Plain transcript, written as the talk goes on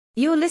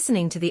You're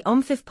listening to the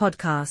OMFIF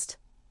podcast,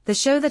 the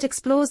show that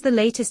explores the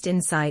latest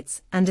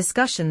insights and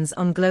discussions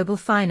on global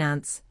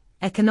finance,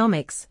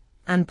 economics,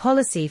 and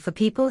policy for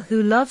people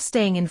who love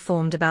staying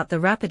informed about the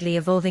rapidly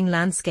evolving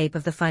landscape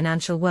of the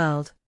financial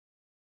world.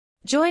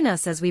 Join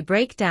us as we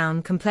break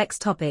down complex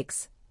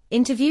topics,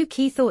 interview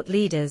key thought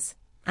leaders,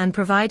 and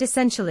provide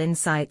essential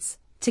insights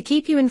to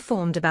keep you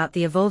informed about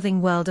the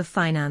evolving world of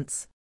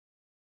finance.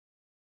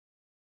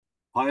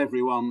 Hi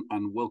everyone,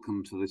 and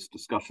welcome to this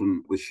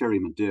discussion with Sherry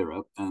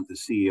Madera, the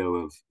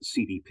CEO of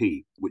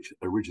CDP, which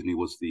originally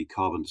was the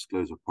Carbon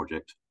Disclosure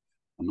Project,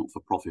 a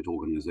not-for-profit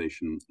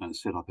organisation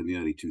set up in the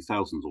early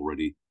 2000s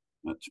already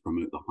to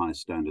promote the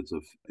highest standards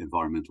of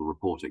environmental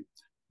reporting.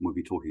 And we'll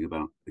be talking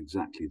about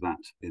exactly that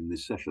in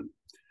this session.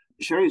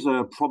 Sherry's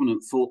a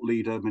prominent thought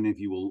leader, many of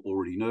you will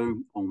already know,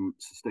 on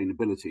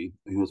sustainability,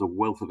 who has a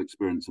wealth of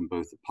experience in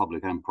both the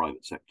public and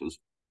private sectors,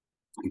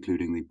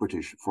 including the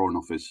British Foreign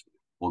Office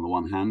on the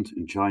one hand,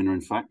 in China, in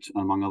fact,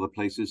 among other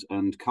places,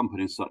 and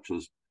companies such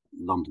as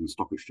London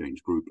Stock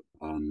Exchange Group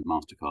and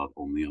MasterCard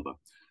on the other.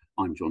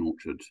 I'm John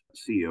Orchard,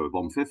 CEO of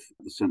OMFIF,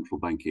 the central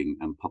banking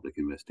and public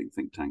investing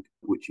think tank,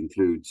 which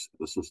includes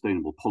the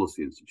Sustainable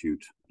Policy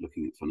Institute,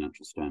 looking at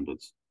financial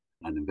standards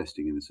and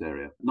investing in this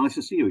area. Nice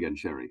to see you again,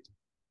 Sherry.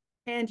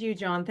 And you,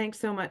 John. Thanks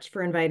so much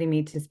for inviting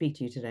me to speak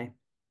to you today.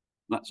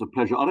 That's a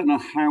pleasure. I don't know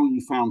how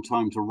you found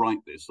time to write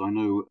this. I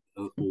know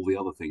all the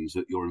other things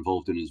that you're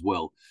involved in as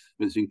well,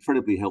 but it's an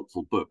incredibly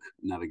helpful book,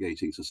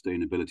 Navigating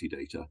Sustainability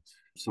Data.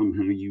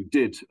 Somehow you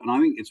did. And I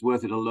think it's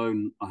worth it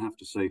alone, I have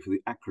to say, for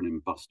the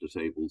acronym buster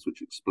tables,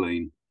 which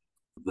explain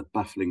the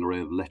baffling array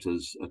of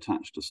letters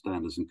attached to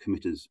standards and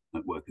committees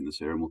that work in this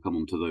area, and we'll come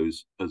on to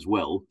those as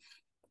well.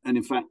 And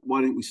in fact,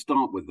 why don't we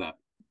start with that?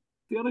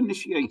 The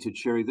uninitiated,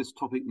 Sherry, this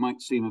topic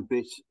might seem a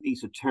bit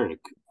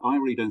esoteric. I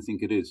really don't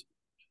think it is.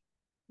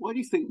 Why do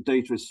you think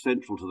data is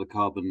central to the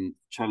carbon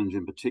challenge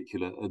in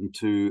particular and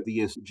to the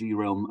ESG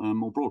realm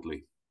more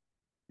broadly?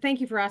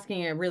 Thank you for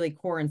asking a really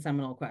core and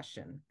seminal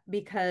question,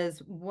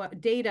 because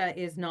data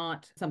is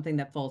not something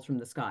that falls from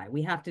the sky.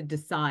 We have to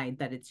decide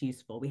that it's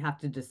useful. We have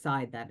to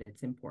decide that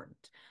it's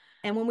important.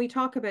 And when we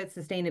talk about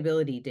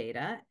sustainability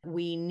data,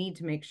 we need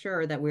to make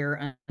sure that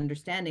we're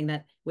understanding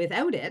that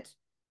without it,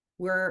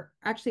 we're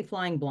actually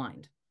flying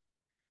blind.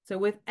 So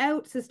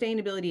without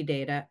sustainability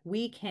data,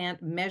 we can't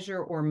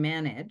measure or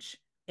manage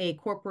a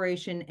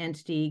corporation,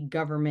 entity,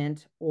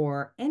 government,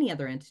 or any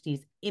other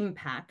entity's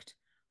impact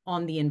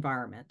on the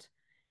environment.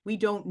 We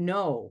don't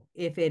know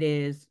if it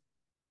is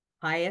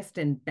highest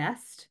and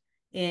best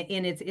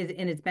in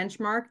its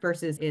benchmark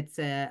versus its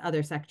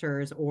other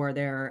sectors or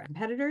their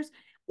competitors,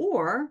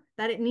 or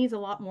that it needs a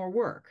lot more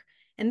work.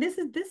 And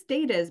this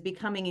data is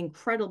becoming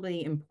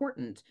incredibly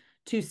important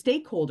to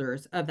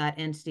stakeholders of that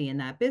entity and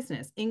that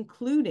business,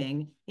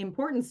 including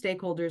important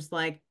stakeholders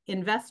like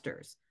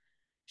investors,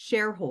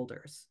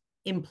 shareholders,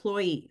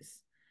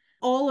 employees.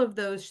 All of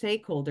those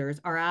stakeholders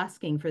are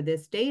asking for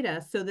this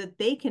data so that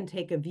they can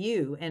take a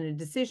view and a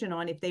decision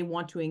on if they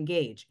want to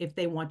engage, if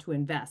they want to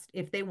invest,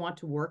 if they want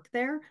to work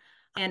there,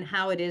 and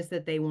how it is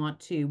that they want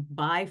to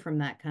buy from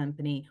that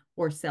company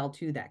or sell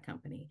to that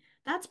company.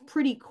 That's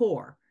pretty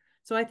core.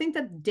 So I think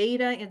that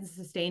data and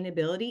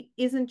sustainability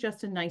isn't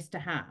just a nice to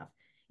have.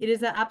 It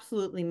is an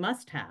absolutely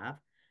must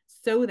have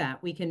so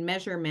that we can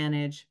measure,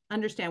 manage,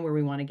 understand where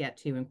we want to get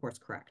to, and course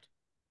correct.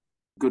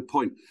 Good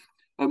point.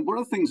 One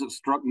of the things that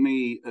struck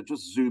me,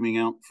 just zooming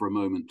out for a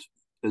moment,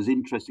 as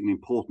interesting and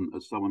important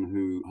as someone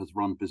who has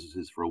run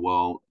businesses for a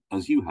while,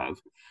 as you have,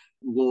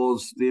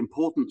 was the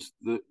importance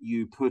that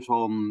you put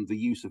on the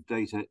use of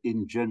data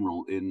in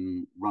general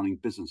in running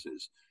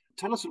businesses.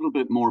 Tell us a little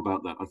bit more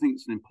about that. I think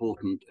it's an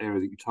important area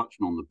that you touched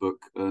on the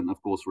book, and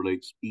of course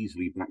relates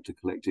easily back to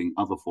collecting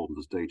other forms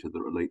of data that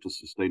relate to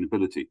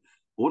sustainability.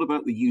 What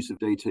about the use of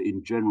data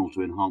in general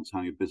to enhance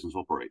how your business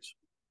operates?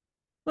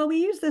 Well,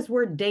 we use this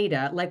word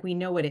data like we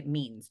know what it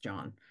means,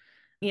 John.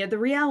 The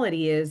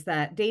reality is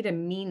that data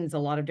means a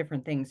lot of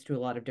different things to a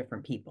lot of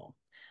different people.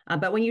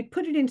 But when you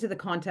put it into the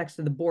context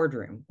of the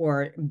boardroom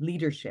or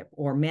leadership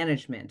or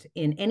management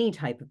in any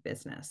type of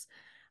business,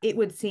 it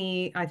would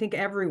seem, I think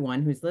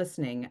everyone who's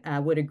listening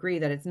would agree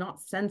that it's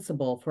not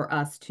sensible for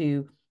us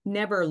to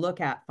never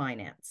look at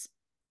finance.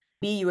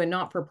 Be you a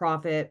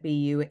not-for-profit, be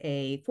you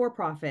a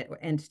for-profit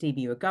entity,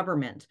 be you a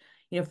government.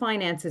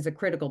 Finance is a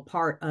critical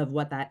part of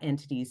what that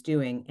entity is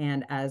doing.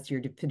 And as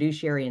your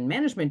fiduciary and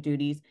management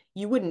duties,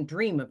 you wouldn't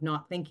dream of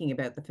not thinking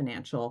about the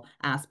financial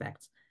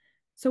aspects.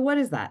 So what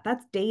is that?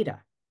 That's data.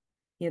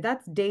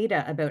 That's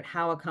data about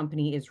how a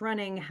company is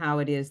running, how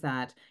it is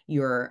that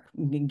you're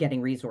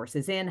getting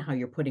resources in, how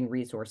you're putting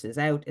resources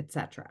out,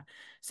 etc.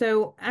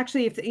 So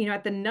actually, if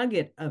at the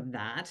nugget of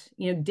that,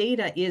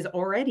 data is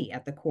already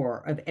at the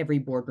core of every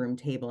boardroom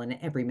table and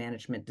every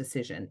management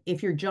decision.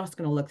 If you're just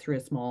going to look through a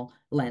small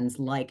lens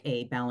like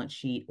a balance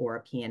sheet or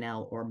a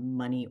P&L or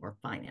money or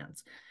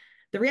finance.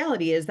 The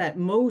reality is that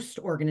most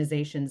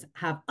organizations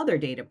have other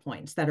data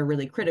points that are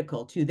really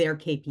critical to their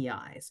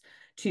KPIs,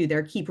 to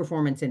their key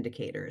performance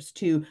indicators,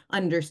 to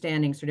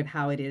understanding sort of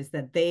how it is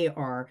that they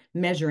are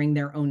measuring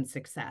their own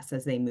success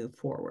as they move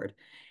forward.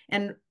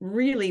 And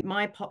really,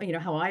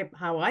 how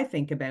I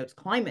think about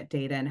climate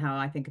data and how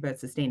I think about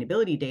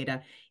sustainability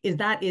data is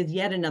that is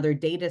yet another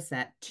data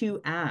set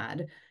to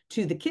add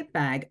to the kit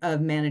bag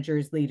of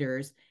managers,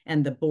 leaders,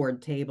 and the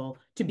board table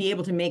to be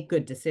able to make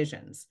good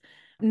decisions.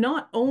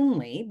 Not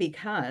only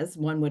because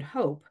one would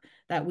hope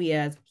that we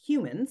as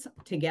humans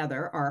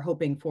together are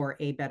hoping for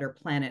a better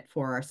planet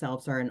for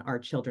ourselves, our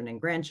children and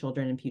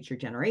grandchildren and future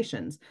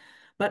generations,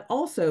 but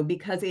also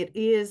because it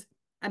is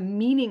a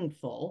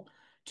meaningful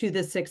to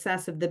the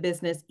success of the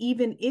business,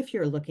 even if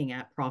you're looking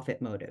at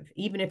profit motive,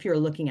 even if you're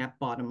looking at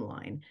bottom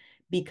line,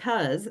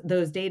 because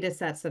those data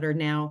sets that are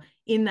now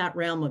in that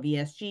realm of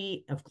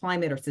ESG, of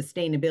climate or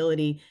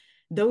sustainability,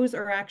 those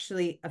are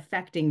actually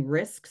affecting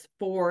risks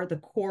for the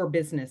core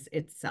business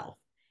itself.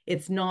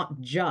 It's not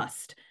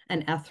just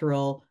an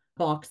ethereal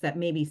box that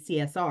maybe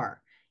CSR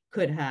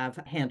could have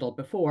handled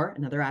before,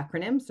 another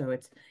acronym. So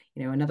it's,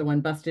 another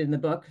one busted in the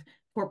book.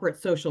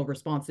 Corporate social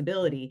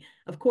responsibility,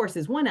 of course,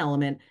 is one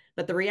element,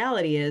 but the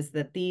reality is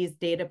that these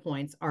data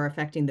points are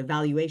affecting the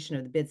valuation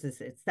of the business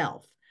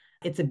itself,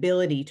 its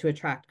ability to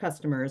attract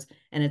customers,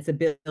 and its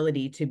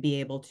ability to be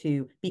able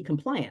to be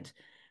compliant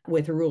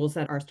with the rules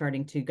that are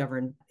starting to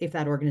govern if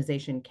that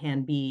organization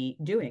can be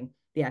doing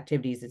the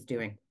activities it's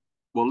doing.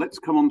 Well, let's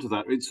come on to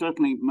that. It's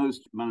certainly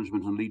most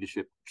management and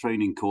leadership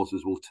training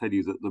courses will tell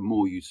you that the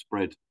more you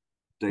spread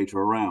data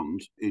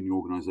around in your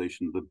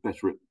organization, the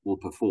better it will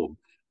perform.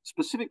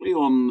 Specifically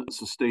on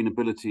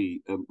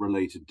sustainability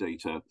related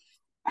data,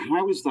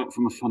 how is that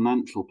from a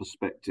financial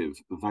perspective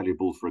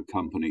valuable for a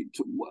company?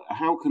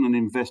 How can an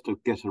investor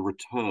get a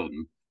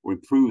return or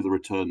improve the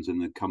returns in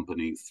the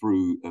company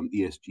through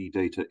ESG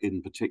data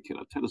in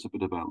particular? Tell us a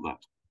bit about that.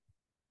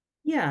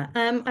 Yeah,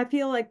 I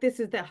feel like this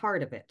is the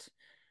heart of it,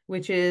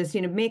 which is,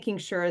 making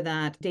sure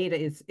that data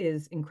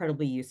is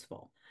incredibly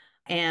useful.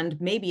 And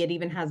maybe it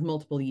even has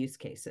multiple use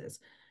cases.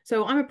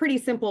 So I'm a pretty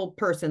simple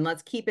person.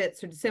 Let's keep it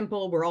sort of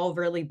simple. We're all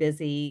really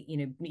busy.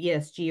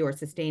 ESG or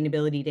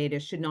sustainability data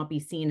should not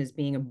be seen as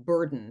being a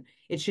burden.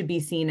 It should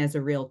be seen as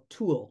a real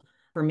tool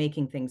for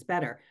making things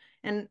better.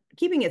 And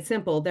keeping it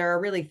simple, there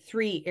are really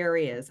three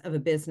areas of a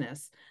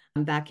business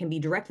that can be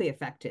directly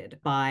affected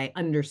by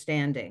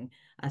understanding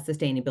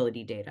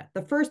sustainability data.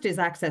 The first is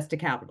access to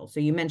capital. So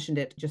you mentioned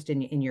it just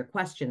in your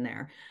question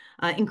there.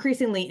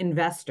 Increasingly,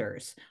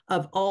 investors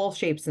of all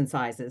shapes and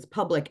sizes,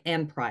 public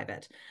and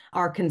private,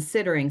 are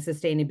considering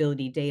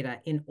sustainability data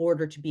in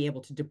order to be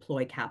able to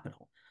deploy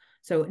capital.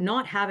 So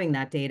not having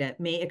that data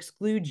may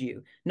exclude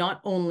you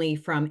not only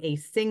from a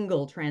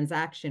single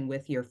transaction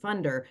with your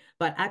funder,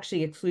 but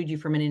actually exclude you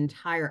from an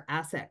entire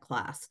asset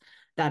class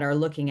that are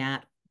looking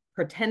at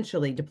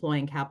potentially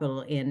deploying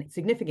capital in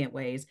significant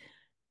ways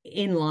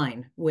in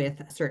line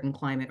with certain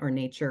climate or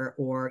nature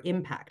or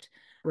impact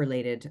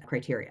related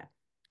criteria.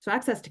 So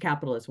access to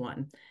capital is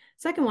one.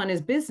 Second one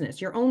is business,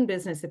 your own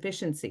business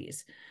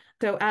efficiencies.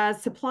 So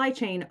as supply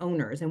chain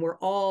owners, and we're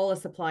all a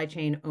supply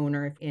chain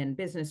owner in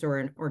business or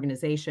an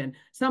organization,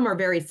 some are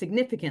very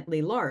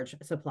significantly large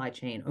supply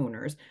chain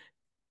owners.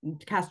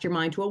 Cast your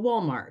mind to a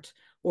Walmart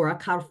or a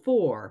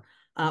Carrefour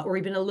or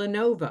even a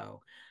Lenovo.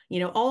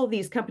 All of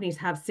these companies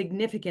have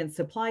significant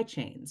supply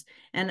chains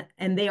and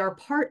they are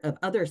part of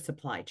other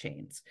supply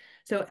chains.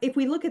 So if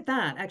we look at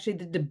that, actually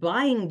the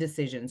buying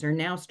decisions are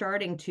now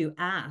starting to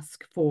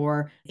ask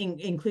for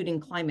including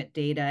climate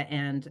data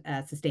and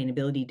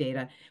sustainability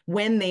data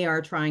when they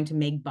are trying to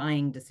make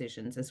buying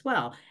decisions as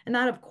well. And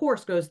that, of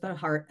course, goes to the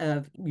heart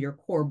of your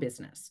core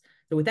business.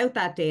 So without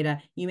that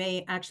data, you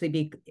may actually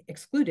be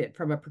excluded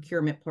from a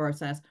procurement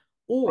process,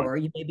 or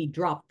you may be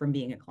dropped from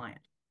being a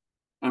client.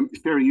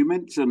 Sherry, you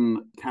mentioned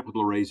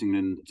capital raising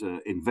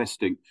and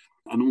investing,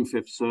 and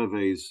OMFIF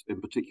surveys, in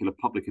particular,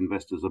 public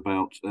investors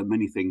about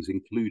many things,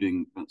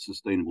 including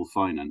sustainable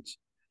finance.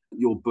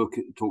 Your book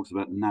talks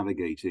about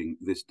navigating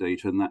this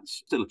data, and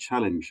that's still a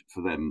challenge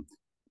for them,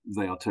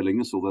 they are telling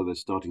us, although they're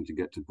starting to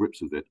get to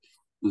grips with it.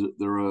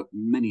 There are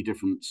many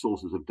different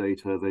sources of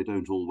data. They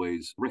don't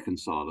always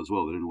reconcile as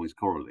well. They don't always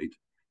correlate.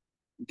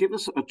 Give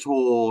us a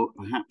tour,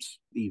 perhaps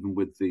even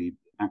with the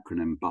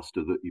acronym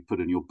buster that you put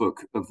in your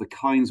book, of the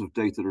kinds of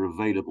data that are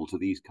available to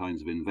these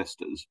kinds of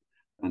investors,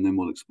 and then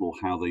we'll explore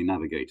how they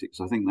navigate it, because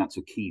I think that's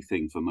a key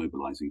thing for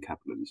mobilizing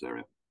capital in this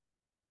area.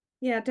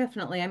 Yeah,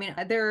 definitely. I mean,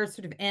 there are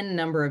sort of n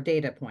number of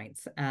data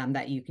points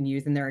that you can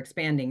use, and they're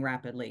expanding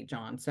rapidly,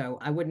 John. So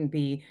it wouldn't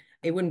be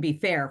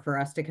fair for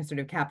us to sort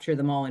of capture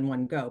them all in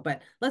one go.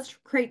 But let's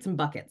create some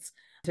buckets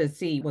to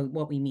see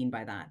what we mean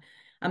by that.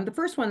 The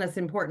first one that's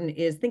important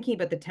is thinking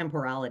about the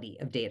temporality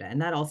of data.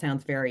 And that all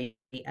sounds very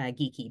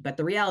geeky, but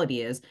the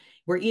reality is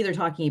we're either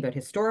talking about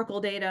historical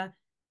data,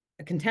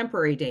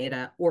 contemporary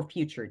data, or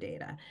future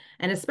data.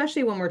 And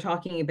especially when we're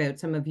talking about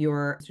some of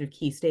your sort of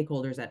key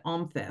stakeholders at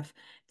OMFIF,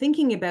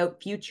 thinking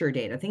about future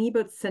data, thinking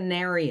about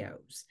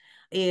scenarios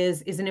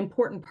is an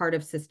important part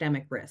of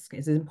systemic risk,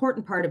 is an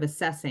important part of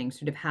assessing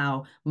sort of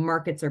how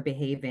markets are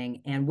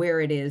behaving and where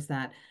it is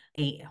that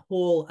a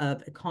whole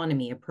of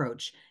economy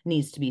approach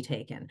needs to be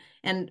taken.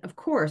 And of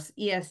course,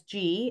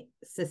 ESG,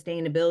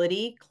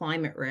 sustainability,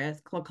 climate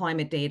risk,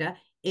 climate data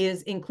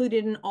is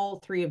included in all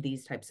three of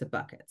these types of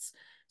buckets.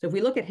 So if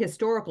we look at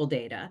historical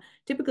data,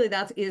 typically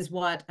that is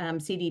what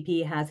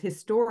CDP has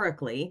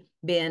historically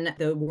been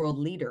the world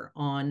leader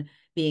on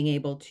being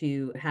able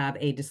to have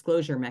a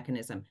disclosure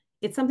mechanism.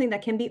 It's something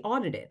that can be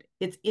audited.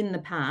 It's in the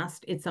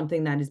past. It's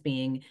something that is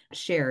being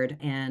shared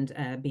and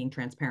being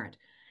transparent.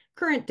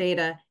 Current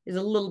data is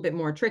a little bit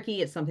more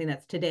tricky. It's something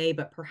that's today,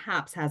 but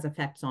perhaps has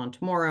effects on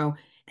tomorrow.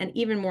 And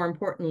even more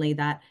importantly,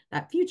 that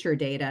future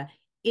data,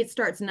 it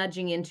starts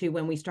nudging into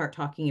when we start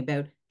talking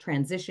about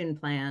transition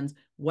plans,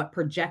 what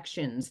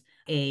projections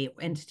a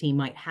entity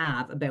might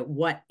have about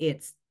what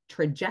its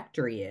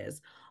trajectory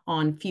is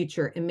on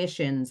future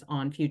emissions,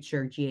 on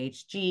future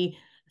GHG,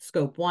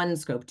 scope 1,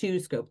 scope 2,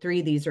 scope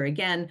 3. These are,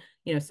 again,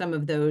 some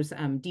of those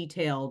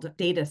detailed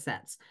data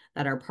sets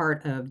that are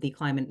part of the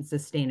climate and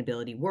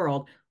sustainability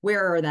world.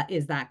 Where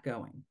is that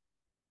going?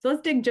 So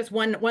let's dig just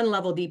one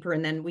level deeper,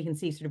 and then we can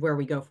see sort of where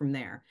we go from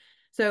there.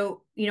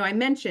 So, I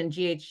mentioned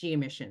GHG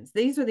emissions.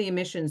 These are the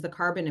emissions, the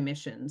carbon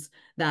emissions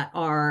that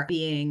are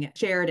being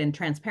shared and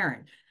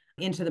transparent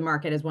into the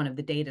market as one of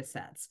the data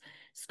sets.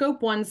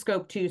 Scope 1,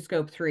 Scope 2,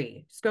 Scope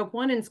 3. Scope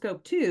 1 and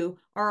Scope 2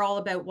 are all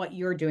about what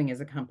you're doing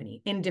as a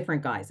company in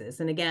different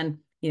guises. And again,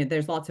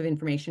 there's lots of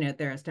information out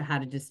there as to how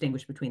to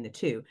distinguish between the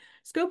two.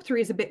 Scope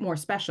 3 is a bit more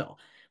special,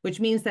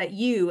 which means that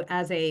you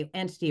as a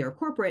entity or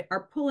corporate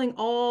are pulling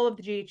all of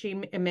the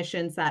GHG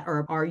emissions that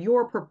are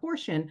your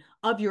proportion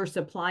of your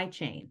supply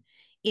chain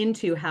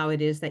into how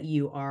it is that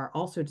you are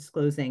also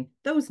disclosing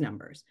those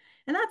numbers.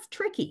 And that's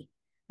tricky,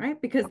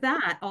 right? Because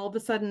that all of a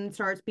sudden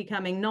starts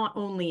becoming not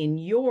only in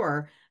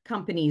your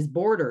company's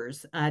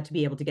borders to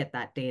be able to get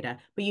that data,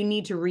 but you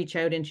need to reach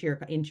out into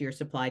your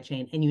supply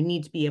chain, and you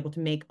need to be able to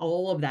make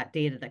all of that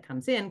data that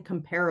comes in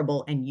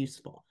comparable and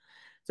useful.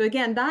 So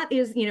again, that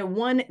is,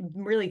 one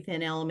really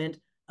thin element.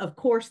 Of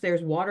course,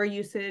 there's water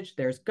usage,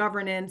 there's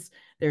governance,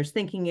 there's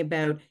thinking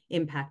about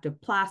impact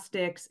of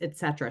plastics, et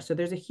cetera. So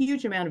there's a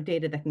huge amount of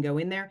data that can go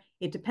in there.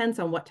 It depends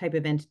on what type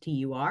of entity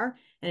you are,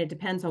 and it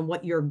depends on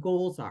what your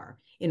goals are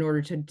in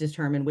order to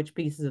determine which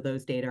pieces of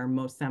those data are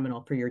most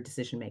seminal for your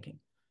decision making.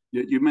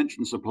 You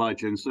mentioned supply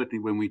chain.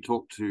 Certainly when we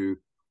talk to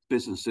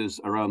businesses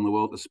around the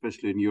world,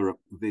 especially in Europe,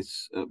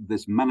 this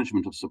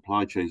management of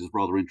supply chains is a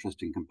rather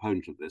interesting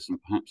component of this,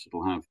 and perhaps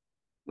it'll have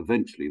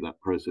eventually that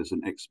process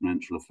an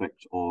exponential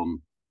effect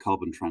on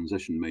carbon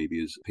transition,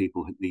 maybe, as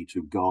people need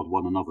to guard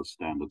one another's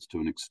standards to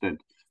an extent.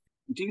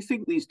 Do you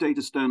think these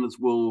data standards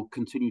will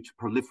continue to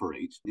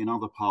proliferate in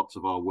other parts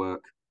of our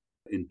work,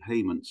 in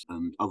payments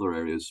and other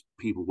areas?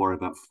 People worry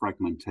about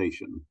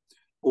fragmentation.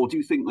 Or do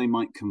you think they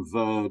might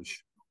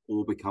converge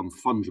or become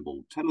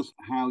fungible? Tell us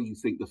how you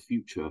think the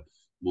future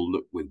will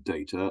look with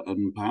data,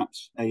 and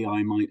perhaps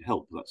AI might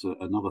help. That's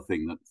another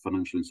thing that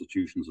financial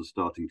institutions are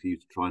starting to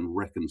use to try and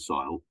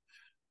reconcile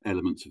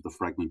elements of the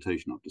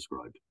fragmentation I've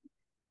described.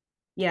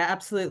 Yeah,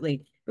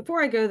 absolutely.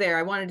 Before I go there,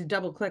 I wanted to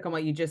double click on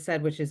what you just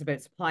said, which is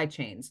about supply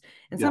chains.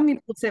 And some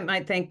people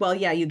might think, well,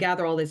 yeah, you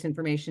gather all this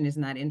information,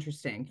 isn't that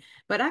interesting?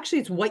 But actually,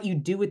 it's what you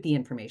do with the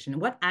information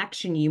and what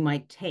action you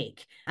might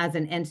take as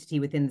an entity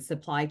within the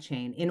supply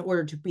chain in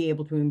order to be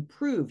able to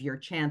improve your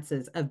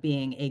chances of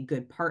being a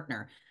good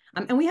partner.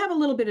 And we have a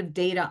little bit of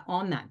data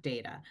on that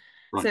data.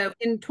 Right. So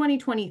in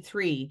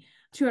 2023,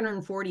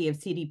 240 of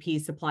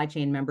CDP's supply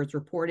chain members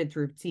reported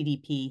through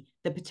CDP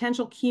the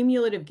potential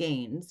cumulative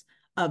gains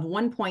of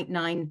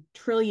 1.9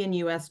 trillion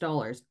US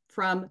dollars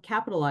from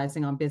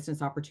capitalizing on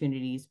business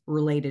opportunities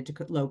related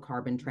to low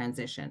carbon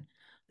transition.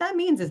 That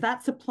means is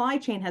that supply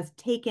chain has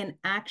taken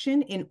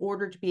action in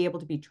order to be able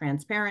to be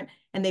transparent,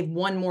 and they've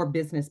won more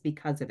business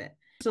because of it.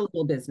 It's a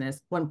little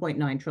business,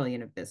 1.9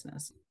 trillion of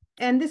business.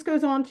 And this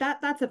goes on,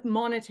 that's a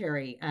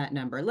monetary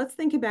number. Let's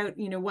think about,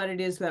 what it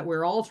is that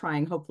we're all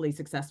trying, hopefully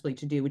successfully,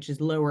 to do, which is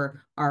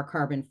lower our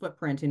carbon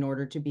footprint in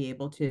order to be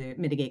able to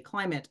mitigate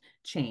climate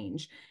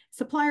change.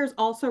 Suppliers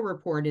also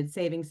reported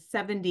saving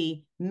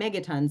 70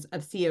 megatons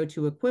of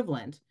CO2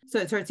 equivalent.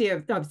 So sorry,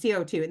 of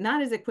CO2, and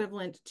that is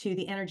equivalent to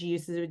the energy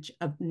usage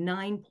of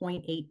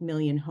 9.8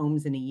 million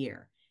homes in a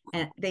year.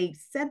 And they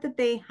said that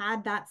they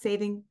had that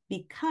saving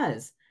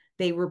because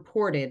they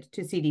reported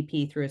to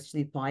CDP through a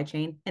supply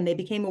chain, and they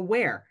became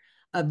aware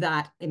of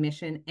that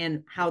emission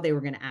and how they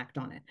were going to act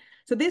on it.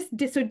 So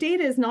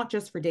data is not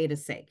just for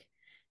data's sake.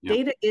 Yep.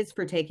 Data is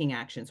for taking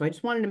action. So I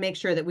just wanted to make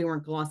sure that we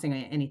weren't glossing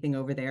anything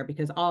over there,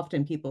 because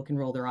often people can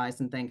roll their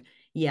eyes and think,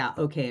 yeah,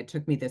 okay, it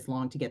took me this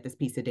long to get this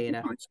piece of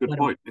data. That's a good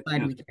point.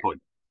 That's a good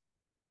point.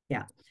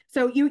 Yeah.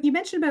 So you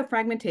mentioned about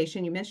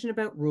fragmentation, you mentioned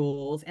about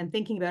rules, and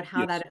thinking about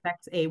how that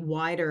affects a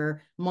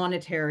wider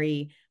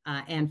monetary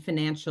and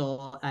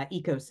financial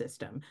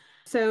ecosystem.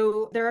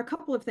 So there are a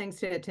couple of things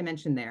to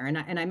mention there.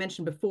 And I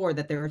mentioned before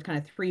that there are kind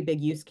of three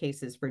big use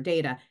cases for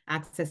data: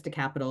 access to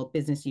capital,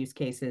 business use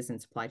cases,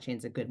 and supply chain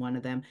is a good one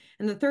of them.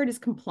 And the third is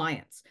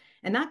compliance.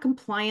 And that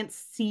compliance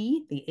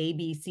C, the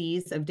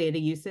ABCs of data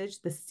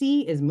usage, the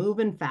C is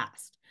moving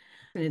fast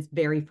and it's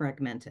very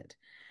fragmented.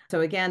 So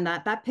again,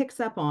 that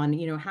picks up on,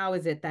 how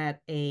is it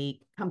that a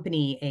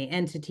company, a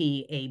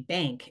entity, a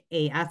bank,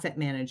 a asset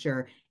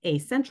manager, a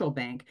central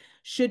bank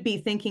should be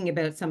thinking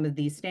about some of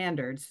these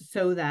standards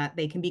so that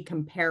they can be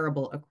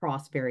comparable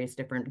across various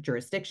different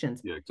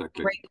jurisdictions. Yeah,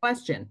 exactly. Great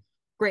question.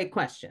 Great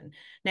question.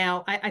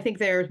 Now, I think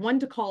there's one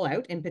to call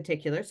out in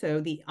particular.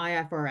 So the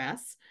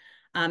IFRS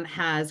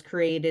has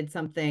created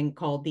something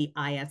called the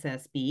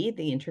ISSB,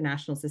 the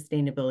International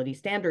Sustainability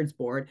Standards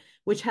Board,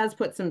 which has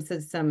put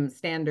some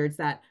standards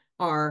that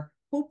are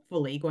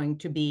hopefully going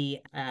to be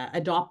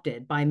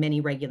adopted by many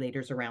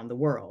regulators around the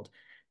world.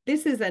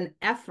 This is an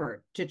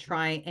effort to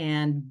try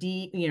and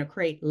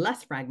create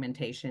less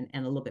fragmentation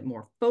and a little bit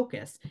more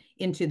focus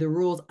into the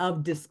rules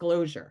of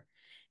disclosure.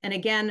 And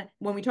again,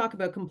 when we talk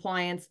about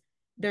compliance,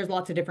 there's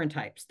lots of different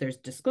types. There's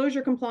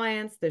disclosure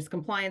compliance. There's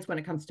compliance when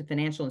it comes to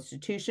financial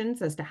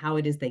institutions as to how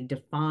it is they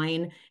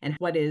define and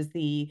what is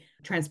the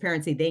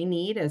transparency they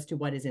need as to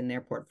what is in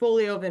their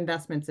portfolio of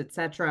investments, et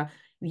cetera.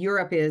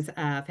 Europe is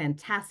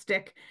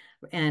fantastic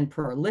and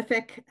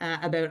prolific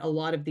about a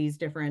lot of these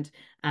different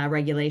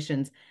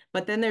regulations.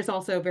 But then there's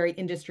also very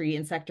industry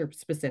and sector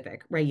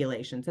specific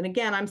regulations. And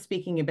again, I'm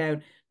speaking about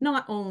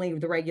not only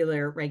the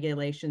regular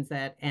regulations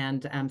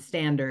and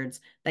standards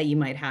that you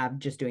might have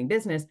just doing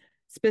business,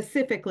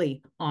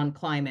 specifically on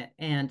climate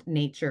and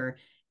nature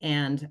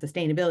and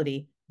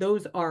sustainability.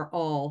 Those are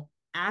all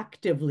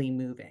actively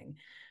moving.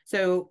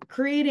 So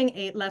creating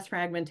a less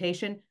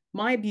fragmentation,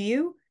 my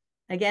view,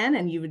 again,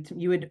 and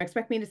you would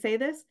expect me to say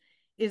this,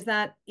 is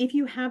that if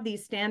you have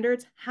these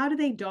standards, how do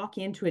they dock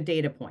into a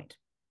data point?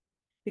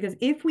 Because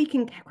if we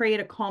can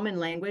create a common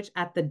language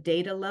at the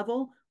data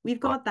level, we've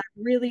got that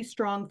really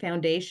strong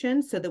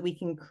foundation so that we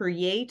can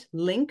create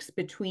links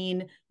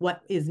between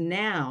what is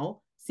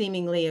now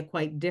seemingly a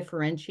quite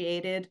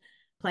differentiated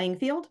playing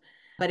field.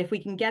 But if we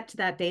can get to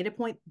that data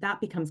point, that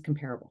becomes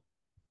comparable.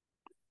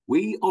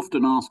 We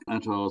often ask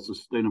at our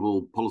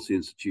Sustainable Policy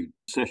Institute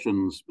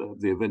sessions,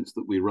 the events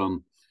that we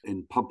run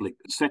in public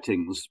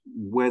settings,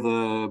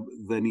 whether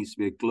there needs to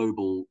be a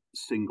global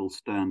single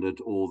standard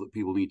or that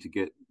people need to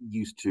get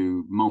used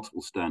to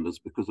multiple standards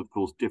because, of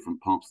course, different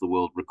parts of the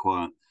world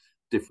require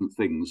different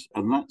things.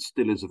 And that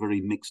still is a very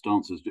mixed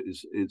answer.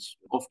 It's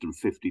often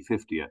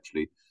 50-50,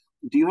 actually.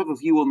 Do you have a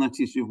view on that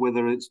issue of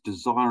whether it's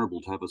desirable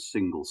to have a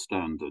single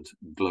standard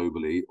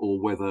globally or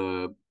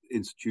whether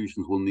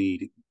institutions will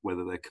need,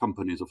 whether they're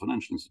companies or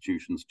financial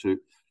institutions, to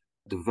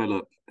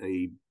develop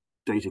a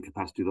data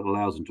capacity that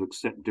allows them to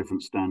accept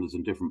different standards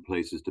in different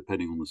places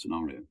depending on the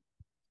scenario?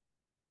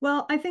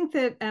 Well, I think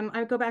that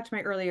I go back to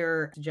my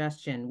earlier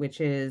suggestion,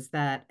 which is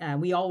that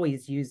we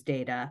always use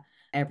data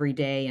every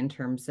day in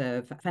terms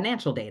of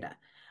financial data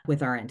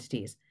with our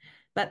entities.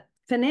 But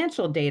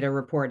financial data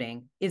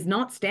reporting is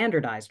not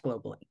standardized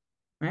globally,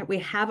 right? We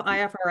have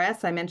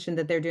IFRS. I mentioned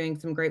that they're doing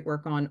some great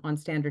work on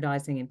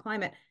standardizing in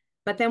climate,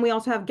 but then we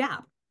also have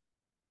GAAP,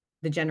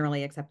 the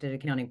generally accepted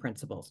accounting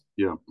principles.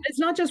 Yeah. It's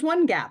not just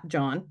one gap,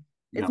 John.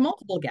 It's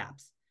multiple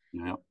gaps.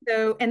 Yeah.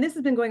 So, and this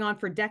has been going on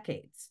for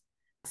decades.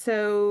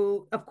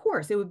 So, of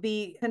course, it would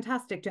be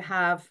fantastic to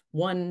have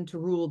one to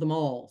rule them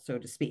all, so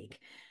to speak.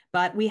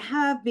 But we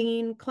have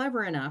been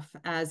clever enough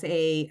as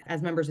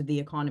members of the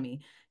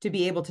economy to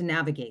be able to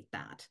navigate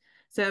that.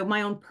 So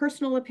my own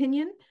personal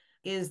opinion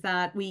is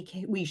that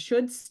we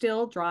should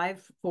still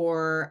drive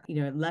for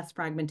less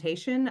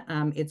fragmentation.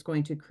 It's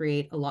going to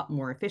create a lot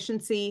more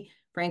efficiency.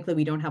 Frankly,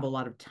 we don't have a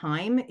lot of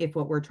time if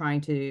what we're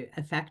trying to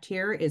affect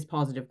here is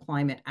positive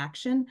climate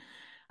action.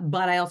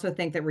 But I also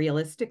think that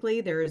realistically,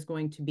 there is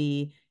going to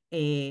be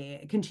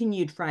a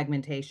continued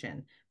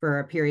fragmentation for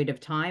a period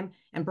of time.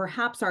 And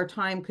perhaps our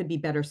time could be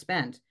better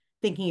spent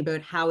thinking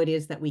about how it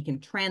is that we can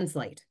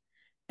translate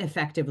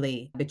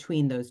effectively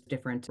between those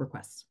different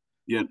requests.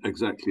 Yeah,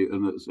 exactly.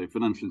 And let's say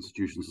financial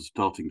institutions are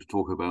starting to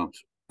talk about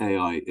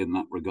AI in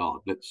that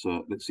regard. Let's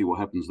see what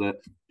happens there.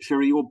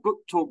 Sherry, your book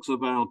talks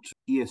about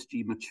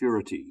ESG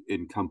maturity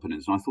in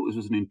companies. And I thought this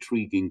was an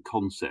intriguing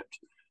concept.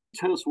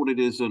 Tell us what it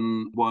is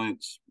and why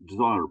it's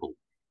desirable.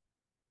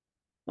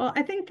 Well,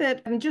 I think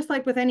that just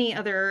like with any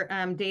other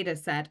data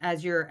set,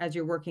 as you're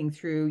working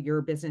through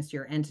your business,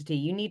 your entity,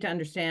 you need to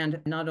understand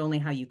not only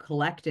how you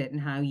collect it and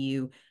how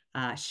you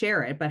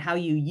share it, but how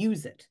you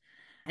use it.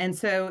 And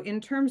so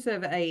in terms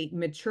of a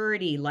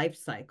maturity life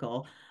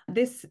cycle,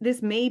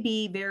 this may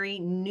be very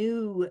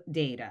new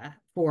data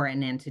for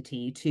an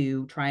entity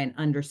to try and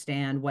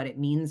understand what it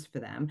means for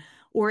them.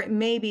 Or it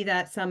may be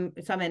that some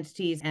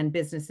entities and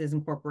businesses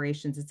and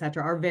corporations, et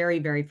cetera, are very,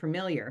 very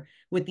familiar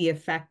with the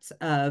effects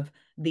of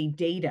the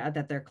data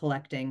that they're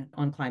collecting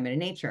on climate and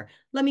nature.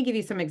 Let me give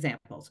you some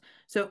examples.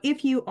 So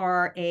if you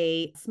are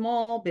a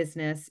small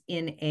business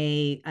in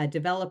a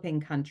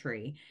developing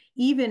country,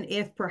 even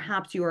if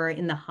perhaps you are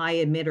in the high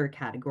emitter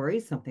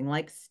category, something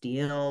like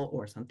steel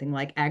or something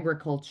like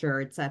agriculture,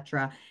 et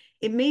cetera,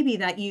 it may be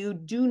that you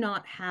do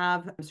not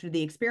have sort of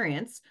the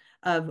experience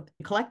of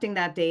collecting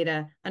that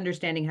data,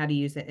 understanding how to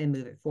use it and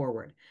move it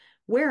forward.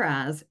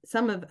 Whereas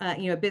some of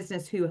a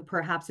business who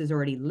perhaps is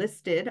already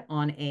listed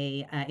on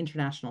a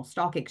international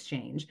stock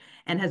exchange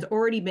and has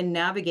already been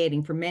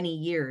navigating for many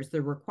years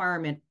the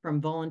requirement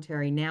from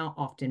voluntary, now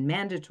often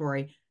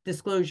mandatory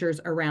disclosures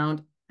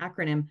around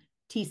acronym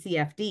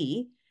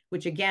TCFD,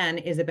 which again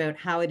is about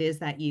how it is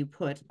that you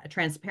put a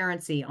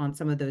transparency on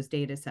some of those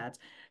data sets,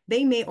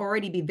 they may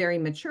already be very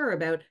mature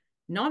about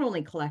not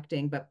only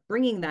collecting, but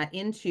bringing that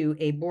into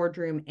a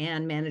boardroom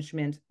and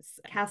management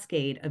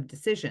cascade of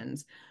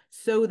decisions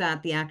so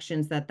that the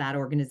actions that that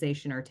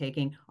organization are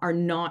taking are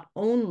not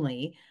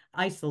only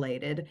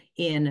isolated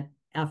in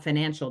a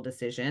financial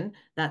decision.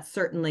 That's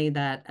certainly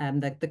that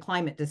the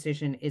climate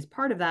decision is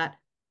part of that,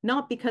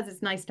 not because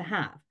it's nice to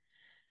have,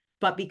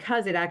 but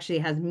because it actually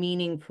has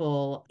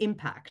meaningful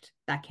impact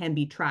that can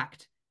be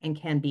tracked and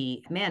can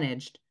be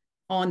managed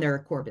on their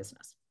core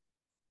business.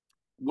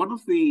 One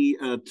of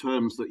the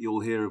terms that you'll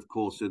hear, of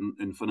course,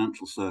 in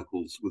financial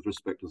circles with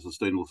respect to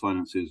sustainable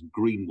finance is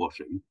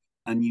greenwashing.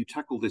 And you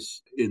tackle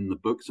this in the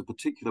book. It's a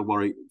particular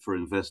worry for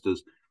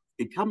investors.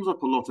 It comes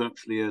up a lot,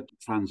 actually, at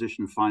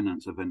transition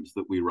finance events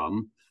that we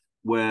run,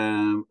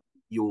 where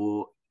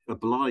you're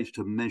obliged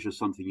to measure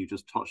something you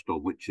just touched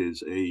on, which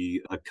is a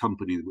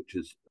company which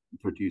is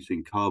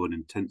producing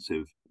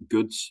carbon-intensive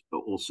goods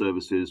or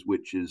services,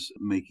 which is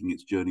making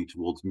its journey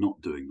towards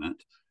not doing that.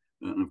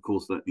 And of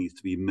course, that needs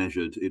to be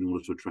measured in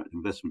order to attract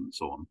investment and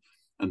so on.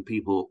 And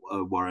people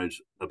are worried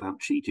about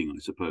cheating, I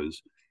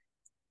suppose.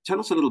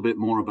 Tell us a little bit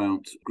more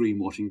about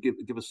greenwashing.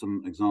 Give us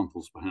some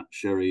examples, perhaps,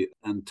 Sherry,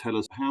 and tell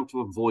us how to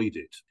avoid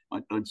it.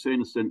 I'd say,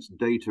 in a sense,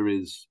 data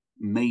is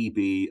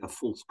maybe a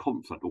false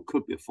comfort, or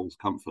could be a false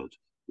comfort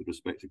with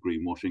respect to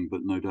greenwashing,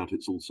 but no doubt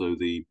it's also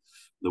the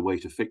way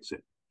to fix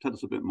it. Tell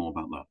us a bit more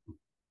about that.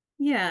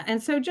 Yeah,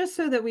 and so just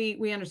so that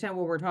we understand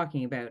what we're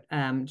talking about,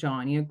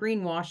 John,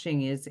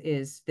 greenwashing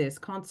is this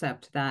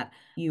concept that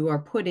you are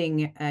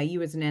putting,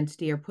 you as an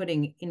entity are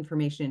putting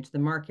information into the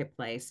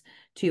marketplace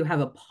to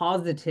have a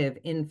positive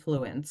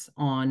influence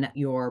on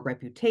your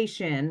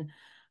reputation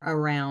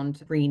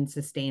around green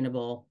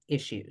sustainable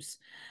issues.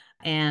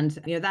 And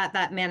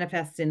that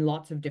manifests in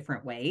lots of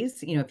different ways.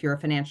 If you're a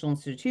financial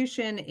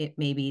institution, it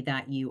may be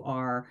that you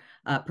are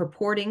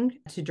purporting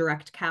to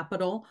direct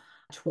capital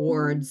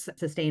towards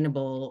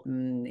sustainable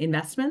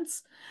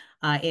investments.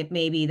 It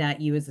may be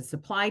that you as a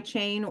supply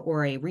chain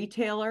or a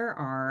retailer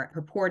are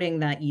purporting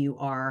that you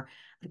are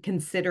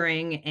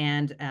considering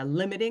and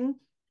limiting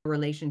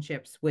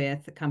relationships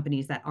with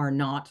companies that are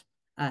not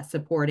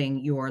supporting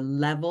your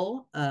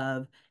level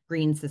of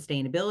green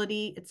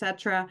sustainability, et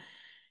cetera.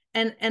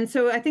 And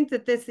so I think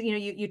that this,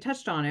 you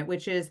touched on it,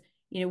 which is,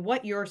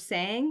 what you're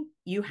saying,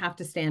 you have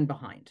to stand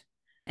behind.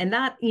 And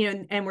that,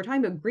 and we're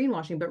talking about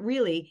greenwashing, but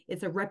really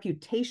it's a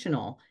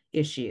reputational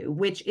issue,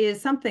 which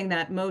is something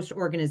that most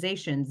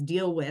organizations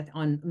deal with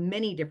on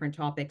many different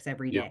topics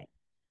every day.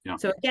 Yeah.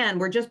 So again,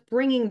 we're just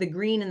bringing the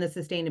green and the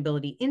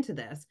sustainability into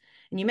this.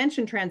 And you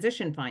mentioned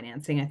transition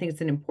financing. I think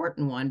it's an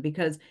important one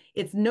because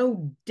it's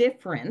no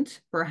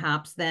different,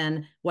 perhaps,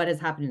 than what has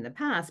happened in the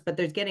past, but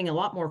there's getting a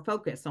lot more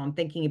focus on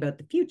thinking about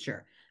the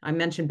future. I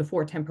mentioned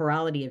before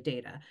temporality of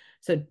data.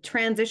 So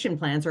transition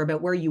plans are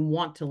about where you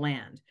want to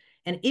land.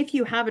 And if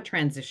you have a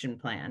transition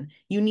plan,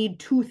 you need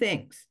two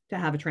things to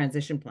have a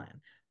transition plan.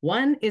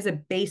 One is a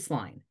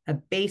baseline, a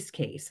base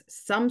case,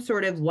 some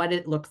sort of what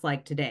it looks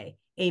like today,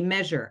 a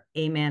measure,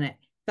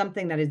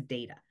 something that is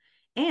data.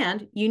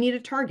 And you need a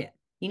target.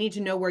 You need to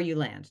know where you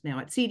land. Now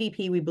at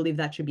CDP, we believe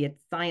that should be a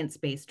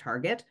science-based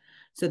target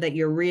so that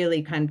you're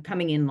really kind of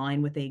coming in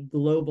line with a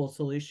global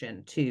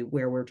solution to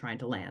where we're trying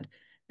to land.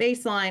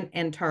 Baseline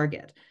and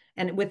target.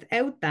 And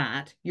without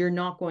that, you're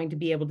not going to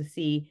be able to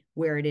see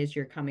where it is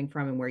you're coming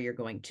from and where you're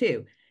going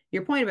to.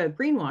 Your point about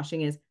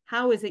greenwashing is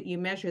how is it you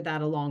measure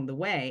that along the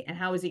way, and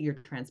how is it you're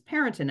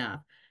transparent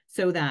enough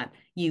so that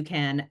you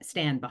can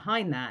stand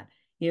behind that?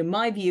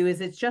 My view is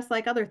it's just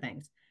like other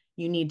things.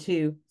 You need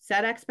to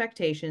set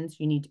expectations,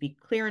 you need to be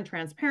clear and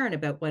transparent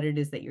about what it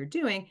is that you're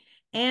doing,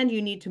 and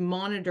you need to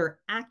monitor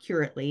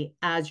accurately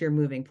as you're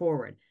moving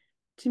forward.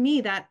 To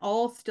me, that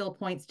all still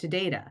points to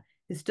data.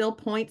 It still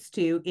points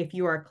to, if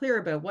you are clear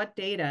about what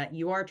data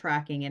you are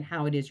tracking and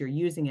how it is you're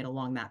using it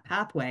along that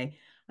pathway,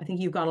 I think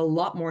you've got a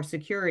lot more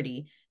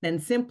security than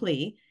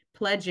simply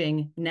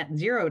pledging net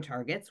zero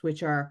targets,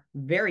 which are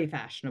very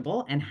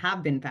fashionable and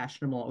have been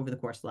fashionable over the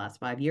course of the last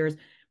 5 years,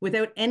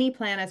 without any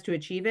plan as to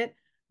achieve it,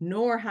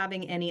 nor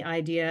having any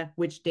idea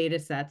which data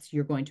sets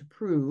you're going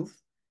to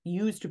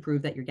use to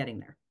prove that you're getting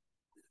there.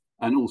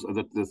 And also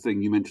the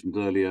thing you mentioned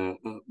earlier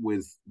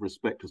with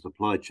respect to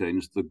supply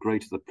chains, the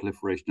greater the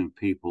proliferation of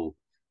people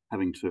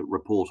having to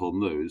report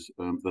on those,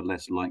 the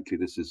less likely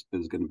this is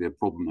going to be a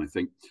problem, I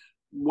think.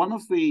 One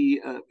of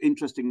the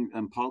interesting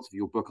parts of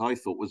your book, I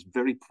thought, was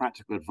very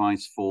practical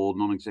advice for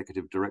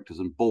non-executive directors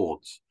and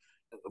boards.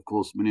 Of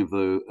course, many of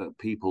the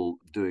people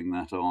doing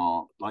that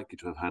are likely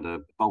to have had a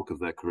bulk of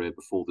their career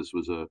before this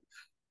was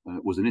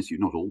an issue.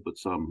 Not all, but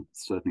some,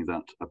 certainly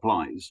that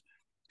applies.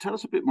 Tell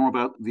us a bit more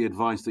about the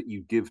advice that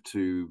you give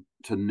to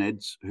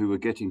NEDs who are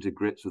getting to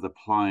grips with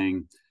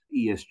applying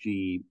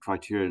ESG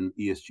criteria and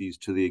ESGs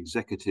to the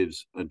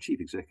executives and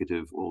chief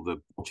executive or the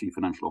chief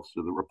financial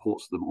officer that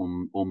reports to them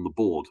on the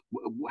board.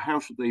 How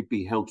should they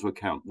be held to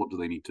account? What do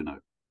they need to know?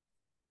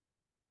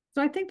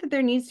 So I think that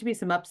there needs to be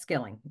some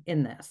upskilling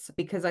in this,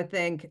 because I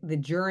think the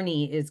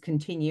journey is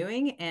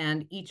continuing,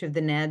 and each of the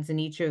NEDs and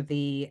each of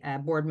the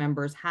board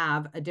members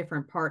have a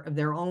different part of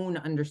their own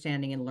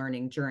understanding and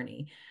learning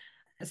journey.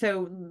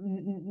 So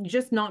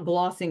just not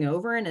glossing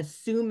over and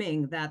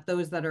assuming that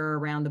those that are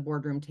around the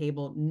boardroom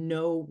table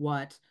know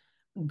what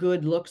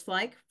good looks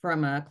like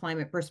from a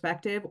climate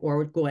perspective,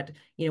 or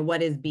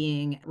what is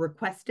being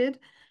requested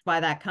by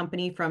that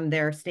company from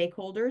their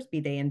stakeholders, be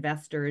they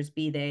investors,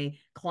 be they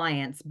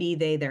clients, be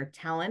they their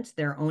talent,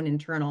 their own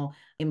internal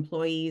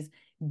employees,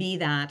 be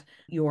that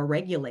your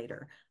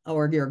regulator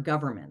or your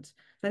government.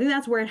 So I think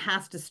that's where it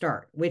has to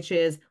start, which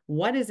is,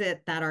 what is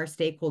it that our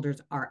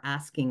stakeholders are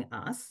asking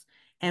us?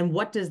 And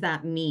what does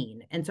that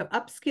mean? And so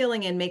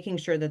upskilling and making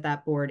sure that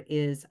that board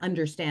is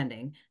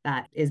understanding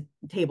that is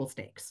table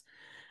stakes.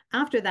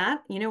 After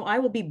that, I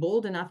will be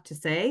bold enough to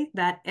say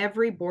that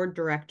every board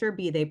director,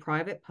 be they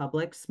private,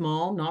 public,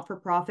 small,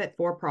 not-for-profit,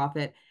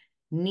 for-profit,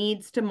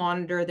 needs to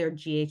monitor their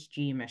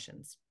GHG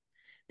emissions.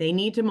 They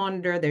need to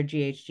monitor their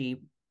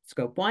GHG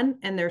scope 1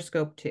 and their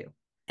scope 2.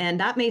 And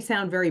that may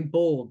sound very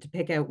bold to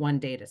pick out one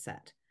data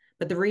set.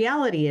 But the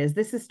reality is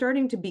this is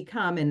starting to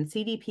become, and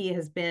CDP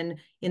has been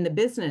in the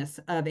business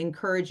of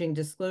encouraging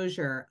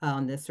disclosure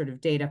on this sort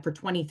of data for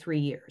 23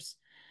 years.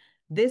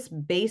 This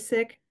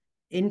basic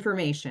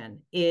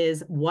information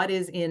is what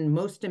is in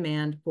most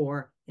demand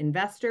for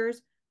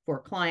investors, for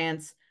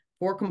clients,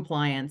 for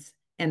compliance,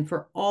 and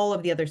for all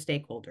of the other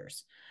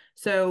stakeholders.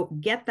 So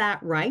get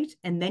that right,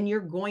 and then you're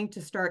going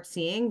to start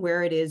seeing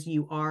where it is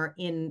you are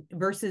in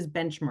versus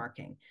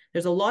benchmarking.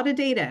 There's a lot of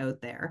data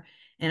out there.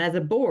 And as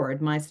a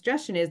board, my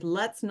suggestion is,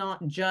 let's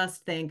not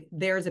just think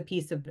there's a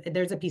piece of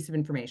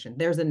information,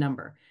 there's a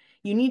number.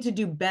 You need to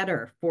do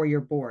better for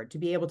your board to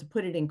be able to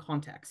put it in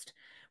context.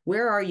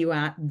 Where are you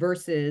at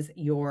versus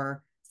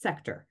your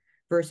sector,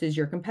 versus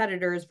your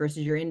competitors,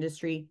 versus your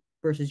industry,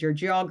 versus your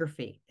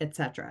geography, et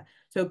cetera.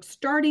 So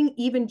starting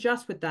even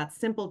just with that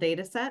simple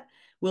data set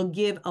will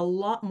give a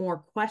lot more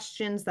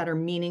questions that are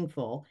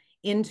meaningful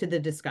into the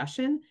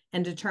discussion,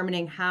 and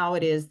determining how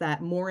it is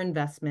that more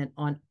investment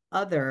on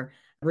other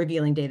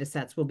revealing data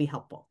sets will be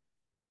helpful.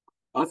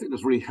 I think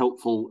that's really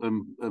helpful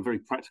and very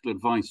practical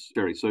advice,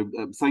 Sherry. So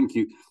thank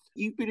you.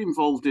 You've been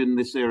involved in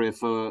this area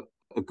for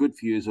a good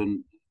few years,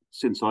 and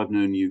since I've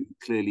known you,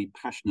 clearly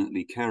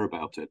passionately care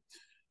about it.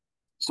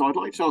 So I'd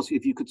like to ask you,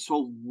 if you could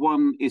solve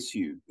one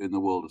issue in the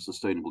world of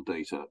sustainable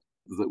data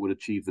that would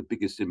achieve the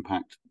biggest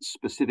impact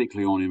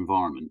specifically on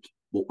environment,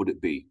 what would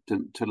it be?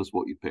 Tell us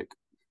what you pick.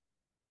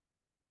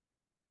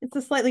 It's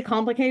a slightly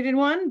complicated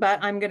one,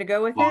 but I'm going to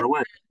go with Far it.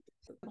 away.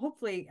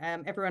 Hopefully,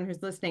 everyone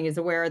who's listening is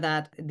aware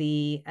that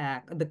the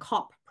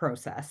COP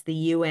process, the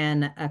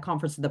UN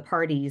Conference of the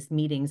Parties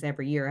meetings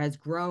every year, has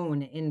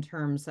grown in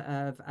terms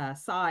of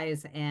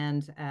size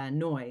and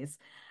noise.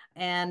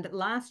 And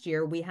last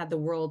year, we had the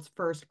world's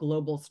first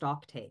global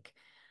stocktake.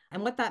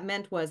 And what that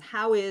meant was,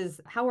 how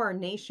are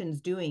nations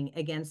doing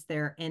against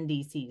their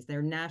NDCs,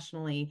 their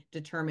nationally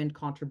determined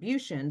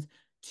contributions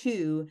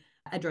to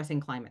addressing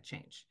climate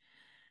change?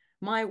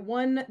 My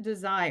one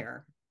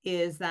desire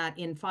is that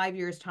in 5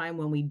 years' time,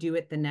 when we do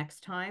it the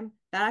next time,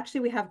 that actually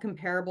we have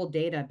comparable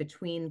data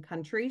between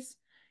countries.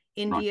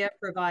 India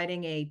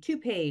providing a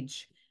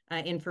 2-page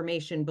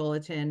information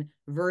bulletin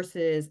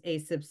versus a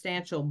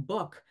substantial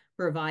book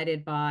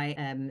provided by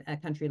a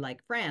country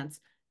like France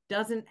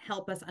doesn't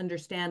help us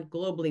understand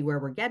globally where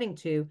we're getting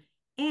to.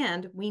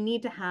 And we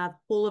need to have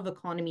whole of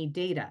economy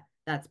data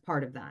that's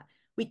part of that.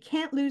 We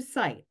can't lose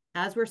sight,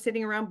 as we're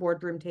sitting around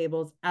boardroom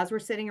tables, as we're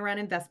sitting around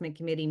investment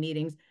committee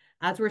meetings,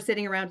 as we're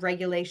sitting around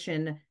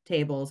regulation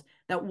tables,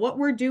 that what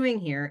we're doing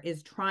here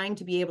is trying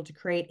to be able to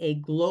create a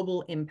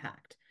global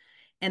impact.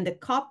 And the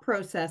COP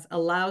process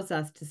allows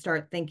us to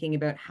start thinking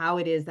about how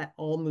it is that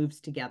all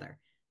moves together.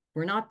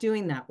 We're not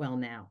doing that well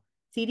now.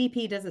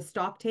 CDP does a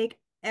stock take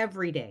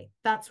every day.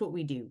 That's what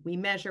we do. We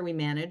measure, we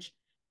manage.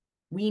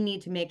 We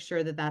need to make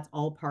sure that that's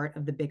all part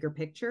of the bigger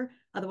picture.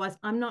 Otherwise,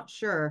 I'm not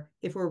sure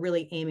if we're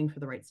really aiming for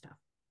the right stuff.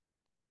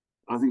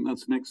 I think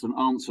that's an excellent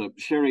answer.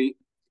 Sherry,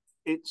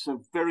 it's a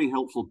very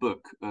helpful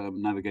book,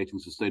 Navigating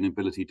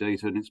Sustainability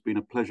Data, and it's been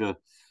a pleasure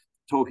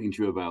talking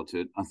to you about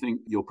it. I think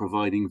you're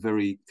providing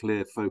very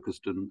clear,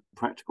 focused and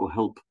practical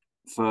help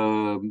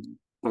for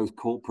both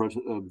corporate,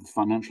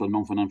 financial and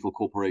non-financial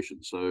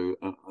corporations. So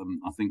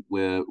I think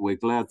we're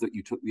glad that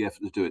you took the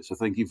effort to do it. So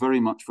thank you very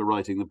much for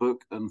writing the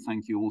book, and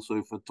thank you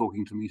also for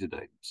talking to me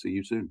today. See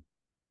you soon.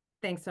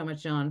 Thanks so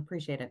much, John.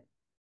 Appreciate it.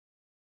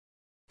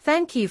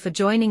 Thank you for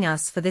joining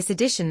us for this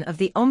edition of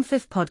the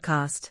OMFIF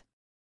podcast.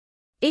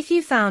 If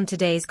you found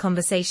today's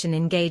conversation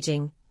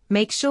engaging,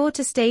 make sure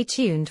to stay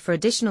tuned for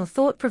additional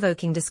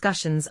thought-provoking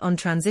discussions on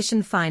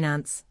transition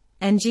finance,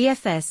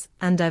 NGFS,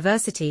 and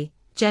diversity,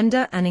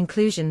 gender and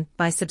inclusion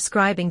by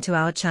subscribing to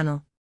our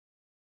channel.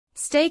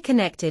 Stay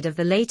connected of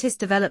the latest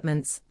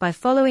developments by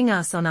following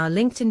us on our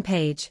LinkedIn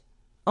page,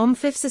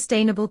 OMFIF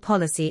Sustainable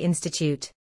Policy Institute.